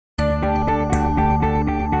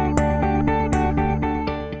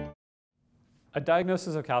A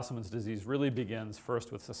diagnosis of Castleman's disease really begins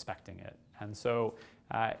first with suspecting it. And so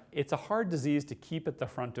it's a hard disease to keep at the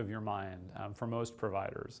front of your mind for most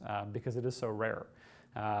providers because it is so rare.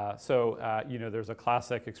 There's a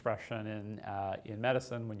classic expression in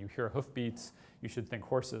medicine: when you hear hoofbeats, you should think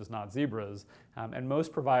horses, not zebras. And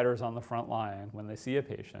most providers on the front line, when they see a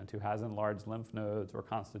patient who has enlarged lymph nodes or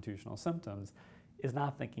constitutional symptoms, is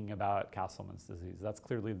not thinking about Castleman's disease. That's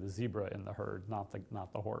clearly the zebra in the herd, not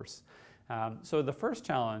the horse. So the first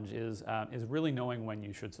challenge is really knowing when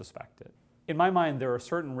you should suspect it. In my mind, there are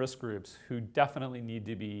certain risk groups who definitely need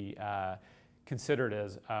to be considered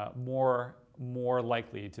as more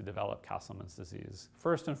likely to develop Castleman's disease.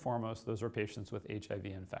 First and foremost, those are patients with HIV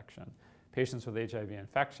infection. Patients with HIV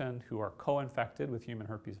infection who are co-infected with human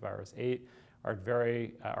herpes virus 8 are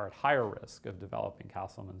at higher risk of developing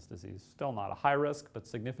Castleman's disease. Still not a high risk, but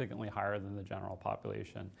significantly higher than the general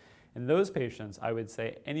population. In those patients, I would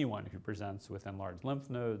say anyone who presents with enlarged lymph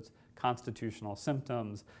nodes, constitutional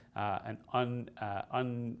symptoms, and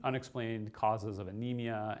unexplained causes of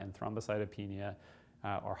anemia and thrombocytopenia,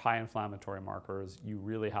 or high inflammatory markers, you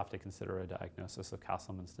really have to consider a diagnosis of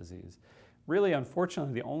Castleman's disease. Really,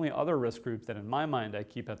 unfortunately, the only other risk group that in my mind I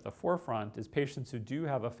keep at the forefront is patients who do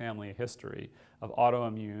have a family history of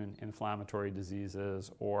autoimmune inflammatory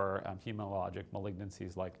diseases or hematologic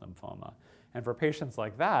malignancies like lymphoma. And for patients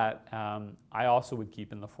like that, I also would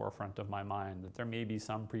keep in the forefront of my mind that there may be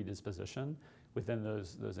some predisposition within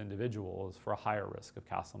those individuals for a higher risk of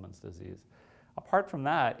Castleman's disease. Apart from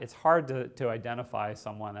that, it's hard to identify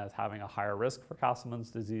someone as having a higher risk for Castleman's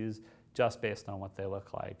disease just based on what they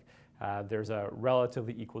look like. There's a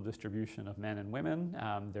relatively equal distribution of men and women.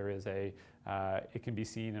 It can be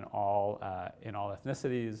seen in all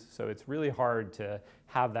ethnicities. So it's really hard to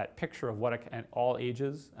have that picture of and all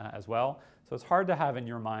ages as well. So it's hard to have in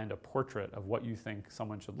your mind a portrait of what you think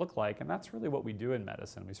someone should look like. And that's really what we do in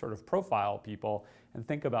medicine. We sort of profile people and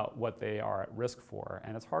think about what they are at risk for.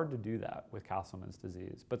 And it's hard to do that with Castleman's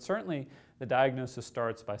disease. But certainly the diagnosis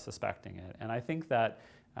starts by suspecting it. And I think that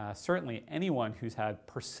certainly anyone who's had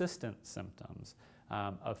persistent symptoms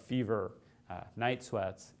of fever, night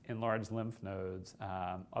sweats, enlarged lymph nodes,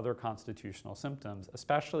 other constitutional symptoms,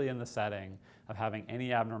 especially in the setting of having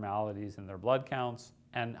any abnormalities in their blood counts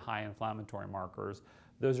and high inflammatory markers,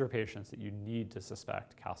 those are patients that you need to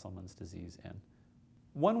suspect Castleman's disease in.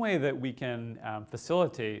 One way that we can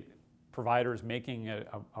facilitate providers making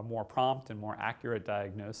a more prompt and more accurate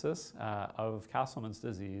diagnosis of Castleman's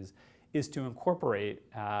disease is to incorporate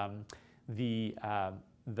the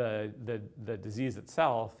disease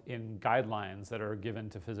itself in guidelines that are given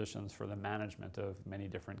to physicians for the management of many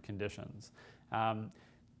different conditions.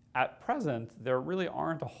 At present, there really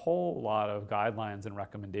aren't a whole lot of guidelines and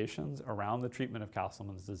recommendations around the treatment of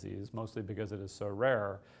Castleman's disease, mostly because it is so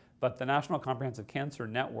rare. But the National Comprehensive Cancer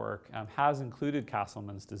Network has included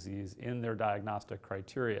Castleman's disease in their diagnostic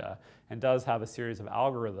criteria and does have a series of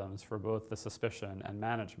algorithms for both the suspicion and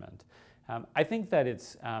management. I think that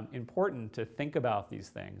it's important to think about these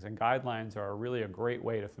things, and guidelines are really a great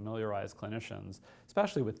way to familiarize clinicians,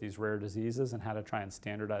 especially with these rare diseases, and how to try and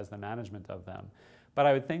standardize the management of them. But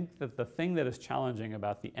I would think that the thing that is challenging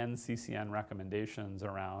about the NCCN recommendations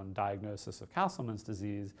around diagnosis of Castleman's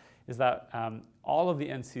disease is that all of the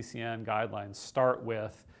NCCN guidelines start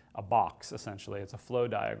with a box, essentially. It's a flow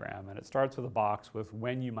diagram, and it starts with a box with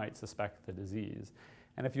when you might suspect the disease.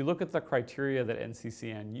 And if you look at the criteria that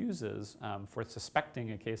NCCN uses for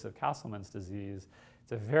suspecting a case of Castleman's disease,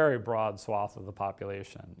 it's a very broad swath of the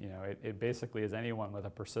population. It basically is anyone with a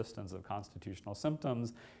persistence of constitutional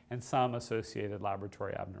symptoms and some associated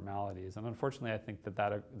laboratory abnormalities. And unfortunately, I think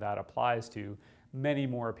that applies to many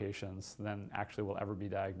more patients than actually will ever be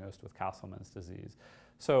diagnosed with Castleman's disease.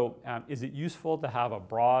 So is it useful to have a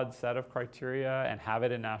broad set of criteria and have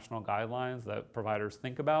it in national guidelines that providers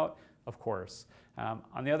think about? Of course.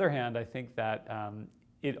 On the other hand, I think that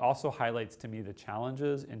it also highlights to me the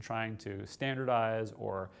challenges in trying to standardize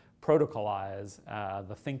or protocolize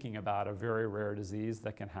the thinking about a very rare disease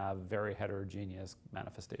that can have very heterogeneous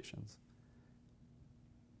manifestations.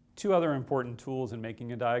 Two other important tools in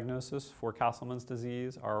making a diagnosis for Castleman's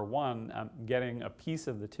disease are, one, getting a piece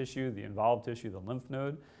of the tissue, the involved tissue, the lymph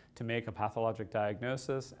node, to make a pathologic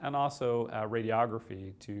diagnosis, and also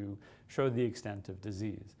radiography to show the extent of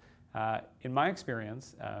disease. In my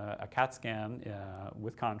experience, a CAT scan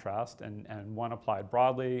with contrast and one applied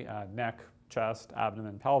broadly, neck, chest,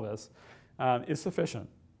 abdomen, pelvis, is sufficient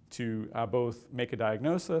to both make a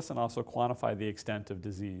diagnosis and also quantify the extent of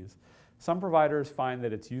disease. Some providers find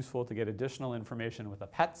that it's useful to get additional information with a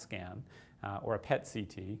PET scan or a PET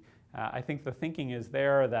CT, I think the thinking is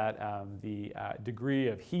there that the degree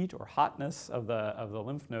of heat or hotness of the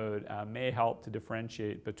lymph node may help to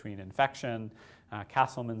differentiate between infection,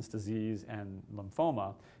 Castleman's disease, and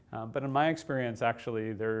lymphoma. But in my experience,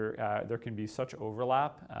 actually, there can be such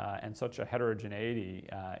overlap and such a heterogeneity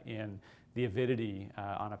in the avidity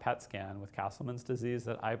on a PET scan with Castleman's disease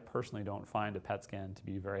that I personally don't find a PET scan to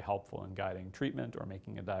be very helpful in guiding treatment or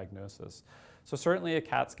making a diagnosis. So certainly a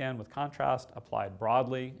CAT scan with contrast applied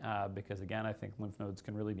broadly, because again, I think lymph nodes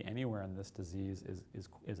can really be anywhere in this disease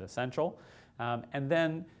is essential. And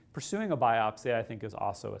then pursuing a biopsy, I think, is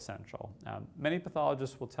also essential. Many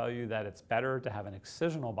pathologists will tell you that it's better to have an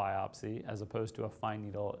excisional biopsy as opposed to a fine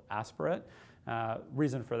needle aspirate.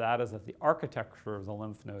 Reason for that is that the architecture of the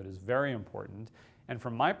lymph node is very important. And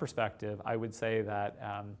from my perspective, I would say that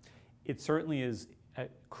it certainly is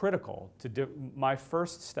critical to my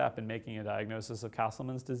first step in making a diagnosis of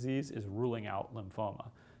Castleman's disease is ruling out lymphoma,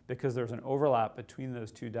 because there's an overlap between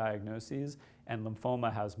those two diagnoses, and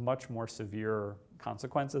lymphoma has much more severe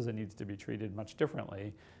consequences and needs to be treated much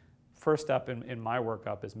differently. First step in my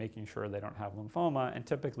workup is making sure they don't have lymphoma, and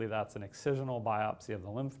typically that's an excisional biopsy of the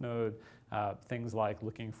lymph node, things like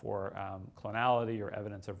looking for clonality or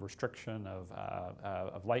evidence of restriction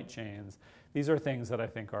of light chains. These are things that I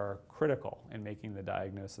think are critical in making the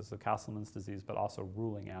diagnosis of Castleman's disease, but also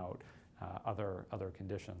ruling out other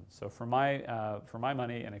conditions. So for my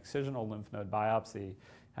money, an excisional lymph node biopsy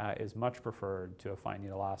is much preferred to a fine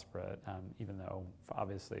needle aspirate, even though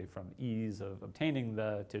obviously from ease of obtaining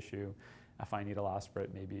the tissue, a fine needle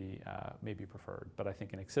aspirate may be preferred. But I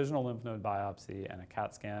think an excisional lymph node biopsy and a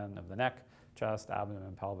CAT scan of the neck, chest, abdomen,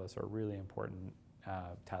 and pelvis are really important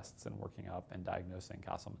tests in working up and diagnosing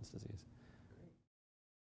Castleman's disease.